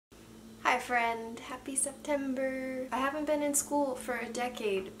Hi friend, happy September. I haven't been in school for a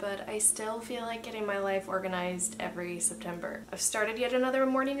decade, but I still feel like getting my life organized every September. I've started yet another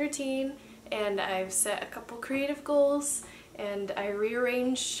morning routine, and I've set a couple creative goals, and I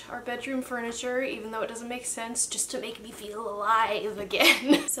rearranged our bedroom furniture even though it doesn't make sense, just to make me feel alive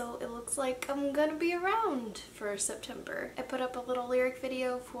again. So it looks like I'm gonna be around for September. I put up a little lyric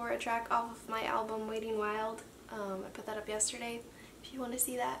video for a track off of my album Waiting Wild. I put that up yesterday if you want to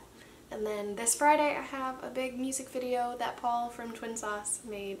see that. And then this Friday I have a big music video that Paul from Twin Sauce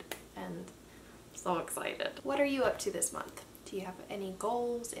made, and I'm so excited. What are you up to this month? Do you have any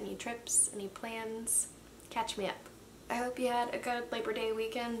goals, any trips, any plans? Catch me up. I hope you had a good Labor Day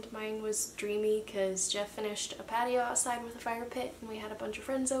weekend. Mine was dreamy because Jeff finished a patio outside with a fire pit and we had a bunch of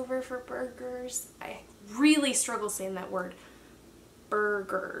friends over for burgers. I really struggle saying that word.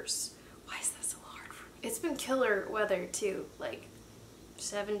 Burgers. Why is that so hard for me? It's been killer weather too, like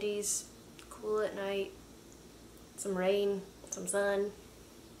 70s, cool at night, some rain, some sun.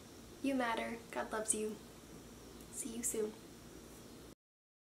 You matter. God loves you. See you soon.